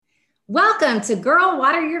Welcome to Girl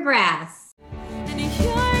Water Your Grass.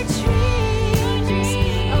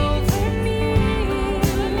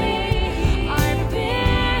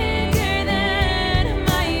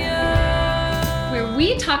 Where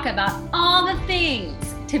we talk about all the things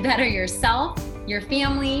to better yourself, your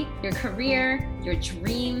family, your career, your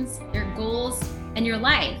dreams, your goals, and your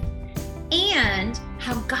life. And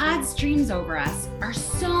how God's dreams over us are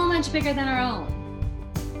so much bigger than our own.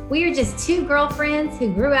 We are just two girlfriends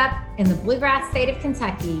who grew up in the bluegrass state of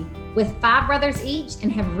Kentucky with 5 brothers each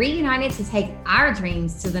and have reunited to take our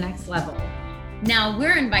dreams to the next level. Now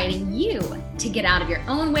we're inviting you to get out of your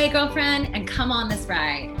own way, girlfriend, and come on this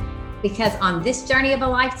ride. Because on this journey of a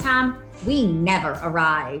lifetime, we never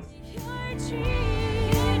arrive.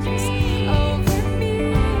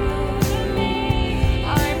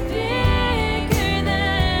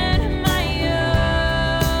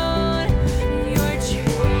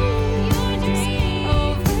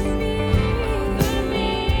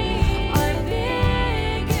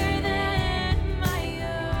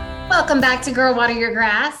 Welcome back to Girl Water Your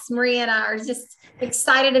Grass. Maria and I are just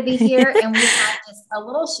excited to be here, and we have just a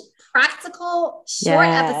little practical short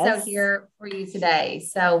episode here for you today.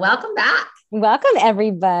 So welcome back. Welcome,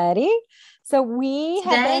 everybody. So we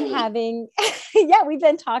have been having, we've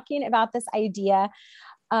been talking about this idea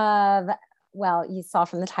of, well, you saw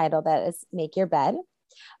from the title that is make your bed,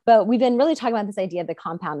 but we've been really talking about this idea of the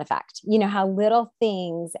compound effect, you know, how little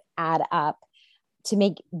things add up to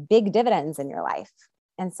make big dividends in your life.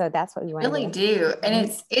 And so that's what we want really to do.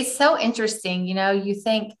 And it's so interesting. You know, you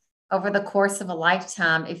think over the course of a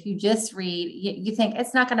lifetime, if you just read, you think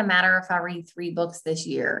it's not going to matter if I read 3 books this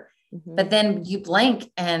year, but then you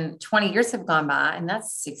blink and 20 years have gone by and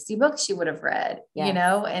that's 60 books you would have read, you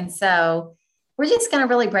know? And so we're just going to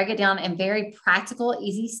really break it down in very practical,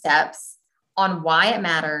 easy steps on why it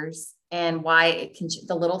matters and why it can,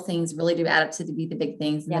 the little things really do add up to be the big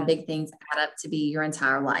things, and the big things add up to be your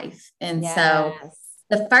entire life. And so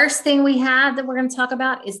the first thing we have that we're going to talk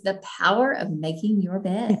about is the power of making your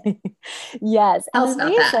bed. Yes. Tell us about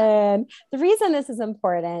that. The reason this is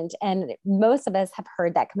important, and most of us have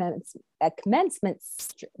heard that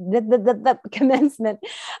commencement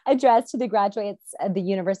address to the graduates of the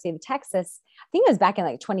University of Texas. I think it was back in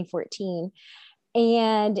like 2014.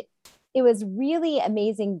 And it was really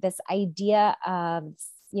amazing. This idea of,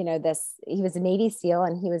 you know, he was a Navy SEAL,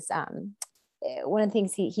 and he was, one of the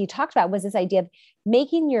things he talked about was this idea of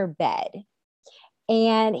making your bed.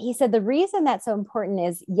 And he said, the reason that's so important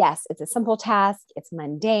is, yes, it's a simple task. It's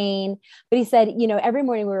mundane. But he said, you know, every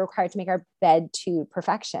morning we're required to make our bed to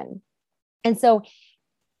perfection. And so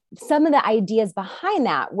some of the ideas behind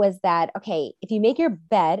that was that, okay, if you make your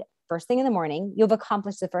bed first thing in the morning, you've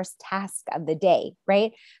accomplished the first task of the day,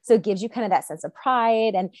 right? So it gives you kind of that sense of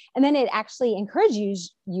pride. And then it actually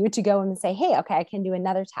encourages you to go and say, hey, okay, I can do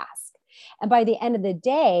another task. And by the end of the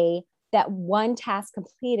day, that one task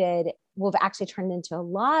completed will have actually turned into a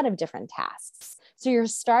lot of different tasks. So you're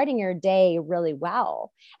starting your day really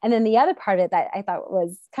well. And then the other part of it that I thought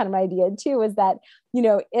was kind of my idea too, was that, you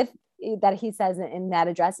know, that he says in that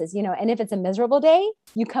address is, you know, and if it's a miserable day,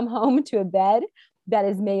 you come home to a bed that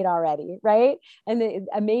is made already, right? And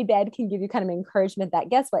a made bed can give you kind of encouragement that,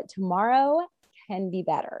 guess what, tomorrow can be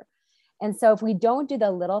better. And so if we don't do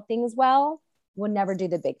the little things well, we'll never do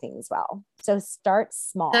the big things well. So start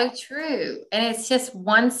small. So true. And it's just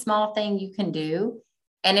one small thing you can do.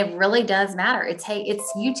 And it really does matter. It's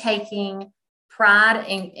you taking pride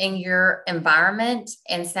in your environment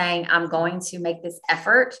and saying, I'm going to make this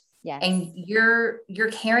effort. Yes. And you're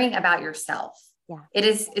caring about yourself. Yeah.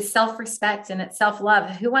 It's self-respect and it's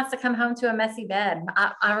self-love. Who wants to come home to a messy bed?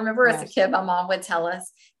 I remember as a kid, my mom would tell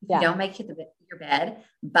us, if you don't make your bed,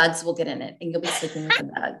 bugs will get in it and you'll be sleeping with the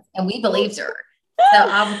bugs. And we believed her. So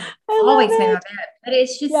I always make my bed. But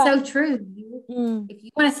it's just so true. If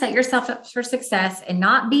you want to set yourself up for success and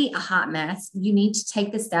not be a hot mess, you need to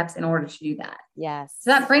take the steps in order to do that. Yes. So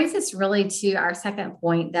that brings us really to our second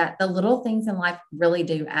point, that the little things in life really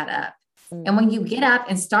do add up. And when you get up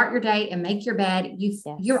and start your day and make your bed,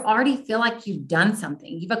 you already feel like you've done something.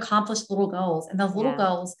 You've accomplished little goals, and those little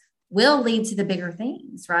goals will lead to the bigger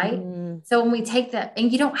things, right? So when we take that,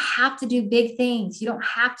 and you don't have to do big things. You don't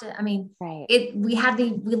have to, I mean, we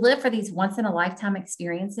live for these once in a lifetime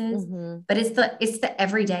experiences, but it's the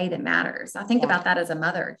everyday that matters. I think about that as a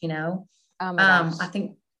mother, you know, I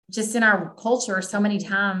think just in our culture, so many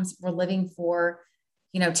times we're living for,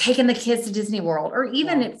 you know, taking the kids to Disney World, or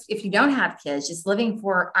even if you don't have kids, just living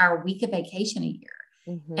for our week of vacation a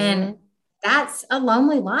year. And that's a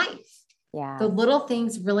lonely life. Yeah. The little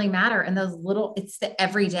things really matter. And it's the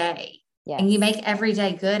everyday. Yes. And you make every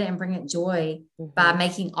day good and bring it joy by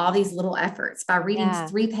making all these little efforts, by reading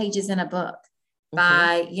 3 pages in a book,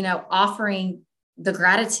 by, offering the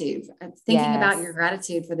gratitude, thinking about your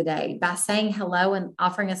gratitude for the day, by saying hello and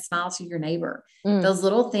offering a smile to your neighbor. Those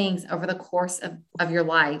little things over the course of your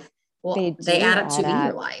life, they add up to be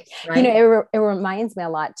your life, right? It reminds me a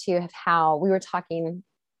lot too of how we were talking,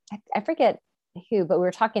 I forget who, but we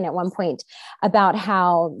were talking at one point about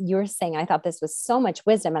how you were saying, I thought this was so much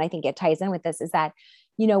wisdom, and I think it ties in with this, is that,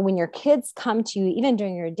 when your kids come to you, even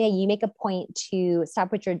during your day, you make a point to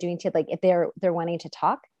stop what you're doing to, like, if they're wanting to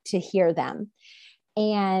talk, to hear them.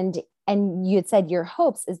 And you had said your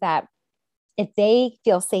hopes is that if they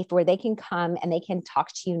feel safe where they can come and they can talk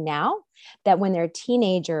to you now, that when they're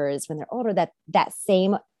teenagers, when they're older, that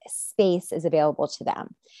same space is available to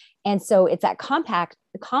them. And so it's that compound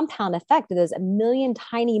effect of those a million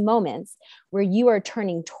tiny moments where you are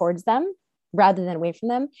turning towards them rather than away from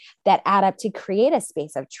them, that add up to create a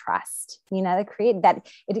space of trust, that create that.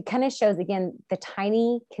 It kind of shows, again, the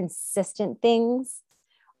tiny, consistent things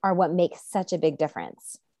are what makes such a big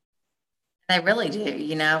difference. They really do,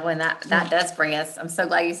 and that does bring us, I'm so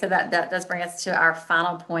glad you said that, that does bring us to our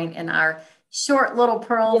final point in our short little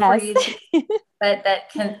pearl for you. But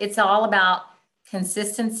it's all about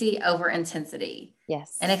consistency over intensity.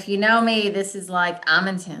 Yes. And if you know me, this is like, I'm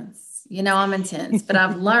intense, I'm intense, but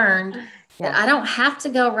I've learned that I don't have to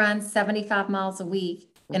go run 75 miles a week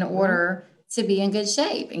in order to be in good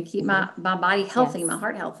shape and keep my body healthy, my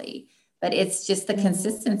heart healthy. But it's just the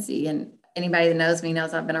consistency. And anybody that knows me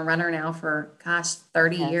knows I've been a runner now for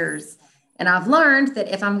 30 years. And I've learned that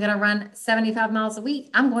if I'm going to run 75 miles a week,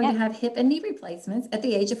 I'm going to have hip and knee replacements at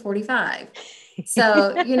the age of 45.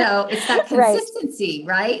 So, it's that consistency,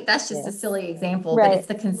 right? That's just a silly example, but it's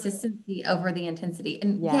the consistency over the intensity.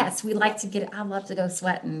 And yes, we like to I love to go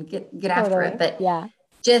sweat and get after it, but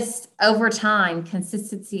just over time,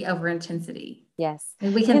 consistency over intensity. Yes.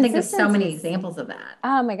 And we can think of so many examples of that.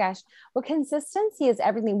 Oh my gosh. Well, consistency is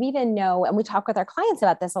everything. We even know, and we talk with our clients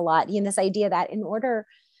about this a lot, this idea that in order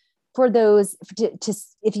for those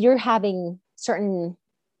if you're having certain,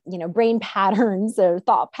 brain patterns or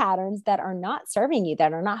thought patterns that are not serving you,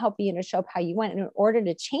 that are not helping you to show up how you want, and in order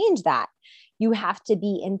to change that, you have to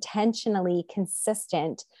be intentionally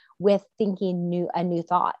consistent with thinking a new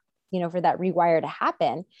thought, for that rewire to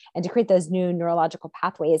happen and to create those new neurological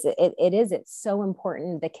pathways. It's so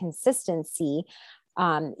important, the consistency.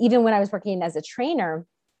 Even when I was working as a trainer,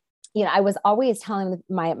 I was always telling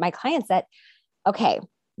my clients that, okay,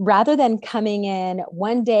 rather than coming in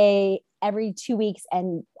one day every 2 weeks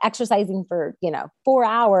and exercising for, 4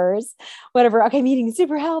 hours, whatever. Okay, I'm eating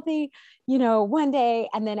super healthy, one day,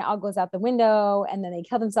 and then it all goes out the window, and then they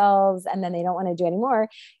kill themselves, and then they don't want to do anymore.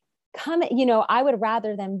 I would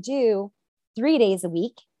rather them do 3 days a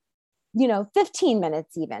week, 15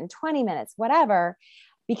 minutes, even 20 minutes, whatever,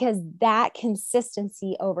 because that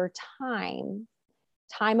consistency over time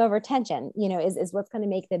over tension, is what's going to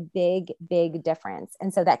make the big, big difference.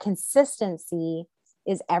 And so that consistency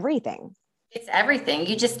is everything. It's everything.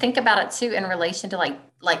 You just think about it too, in relation to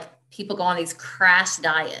like people go on these crash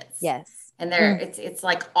diets. Yes. And it's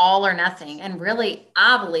like all or nothing. And really,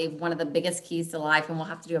 I believe one of the biggest keys to life, and we'll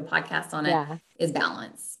have to do a podcast on it, is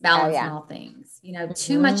balance in all things.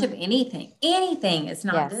 Too much of anything is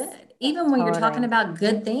not good. Even when you're talking about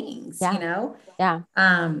good things, Yeah.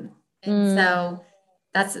 And so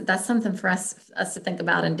that's something for us to think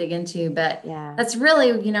about and dig into. But that's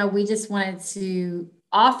really, we just wanted to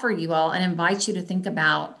offer you all and invite you to think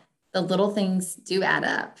about the little things do add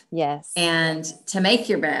up. Yes. And to make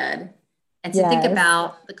your bed and to think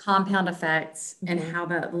about the compound effects and how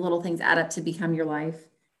the little things add up to become your life.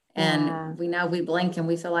 And we know we blink and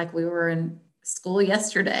we feel like we were in school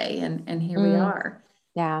yesterday and here we are.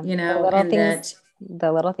 Yeah.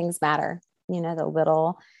 The little things matter, the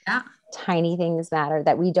little tiny things matter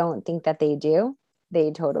that we don't think that they do.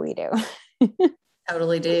 They totally do.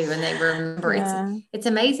 Totally do. And they remember. It's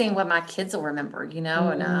amazing what my kids will remember,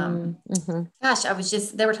 and gosh,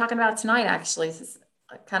 they were talking about tonight, actually. This is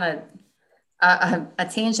kind of a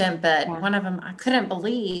tangent, but one of them, I couldn't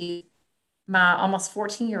believe my almost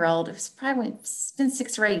 14-year-old, it's been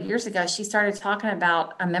 6 or 8 years ago. She started talking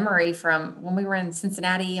about a memory from when we were in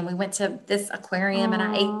Cincinnati and we went to this aquarium and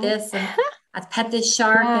I ate this and I pet this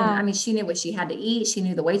shark. And she knew what she had to eat. She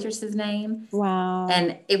knew the waitress's name. Wow.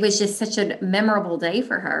 And it was just such a memorable day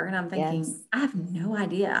for her. And I'm thinking, I have no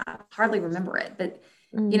idea. I hardly remember it, but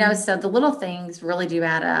so the little things really do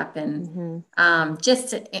add up. And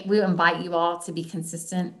we invite you all to be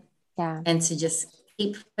consistent and to just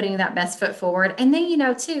keep putting that best foot forward. And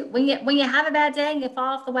then, too, when you have a bad day and you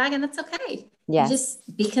fall off the wagon, that's okay. Yes. You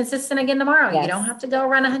just be consistent again tomorrow. Yes. You don't have to go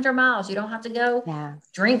run 100 miles. You don't have to go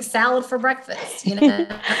drink salad for breakfast.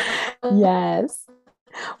 Yes.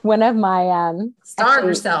 One of my starve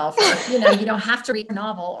yourself. Or, you don't have to read a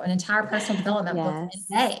novel or an entire personal development book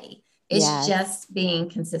in a day. It's just being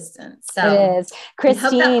consistent. So it is.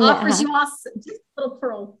 Christine, I hope that offers you also just a little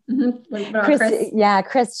pearl.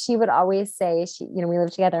 Chris, she would always say, we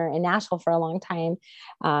lived together in Nashville for a long time.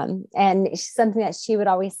 And something that she would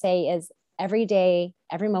always say is every day,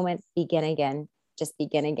 every moment, begin again, just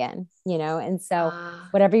begin again, And so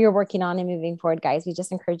whatever you're working on and moving forward, guys, we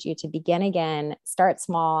just encourage you to begin again, start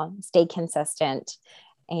small, stay consistent,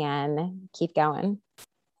 and keep going.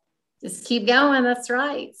 Just keep going. That's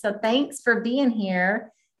right. So thanks for being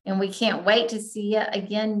here. And we can't wait to see you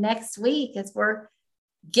again next week as we're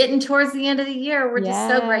getting towards the end of the year. We're just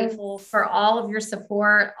so grateful for all of your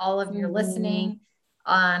support, all of your listening.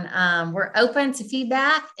 We're open to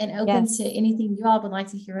feedback and open to anything you all would like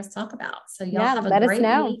to hear us talk about. So y'all have a great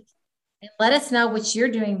week. And let us know what you're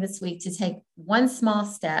doing this week to take one small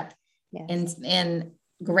step in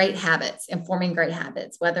great habits and forming great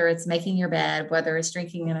habits, whether it's making your bed, whether it's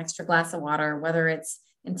drinking an extra glass of water, whether it's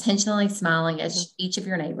intentionally smiling at each of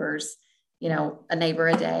your neighbors, a neighbor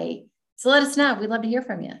a day. So let us know. We'd love to hear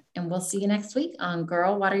from you. And we'll see you next week on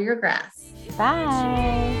Girl, Water Your Grass.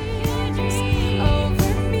 Bye.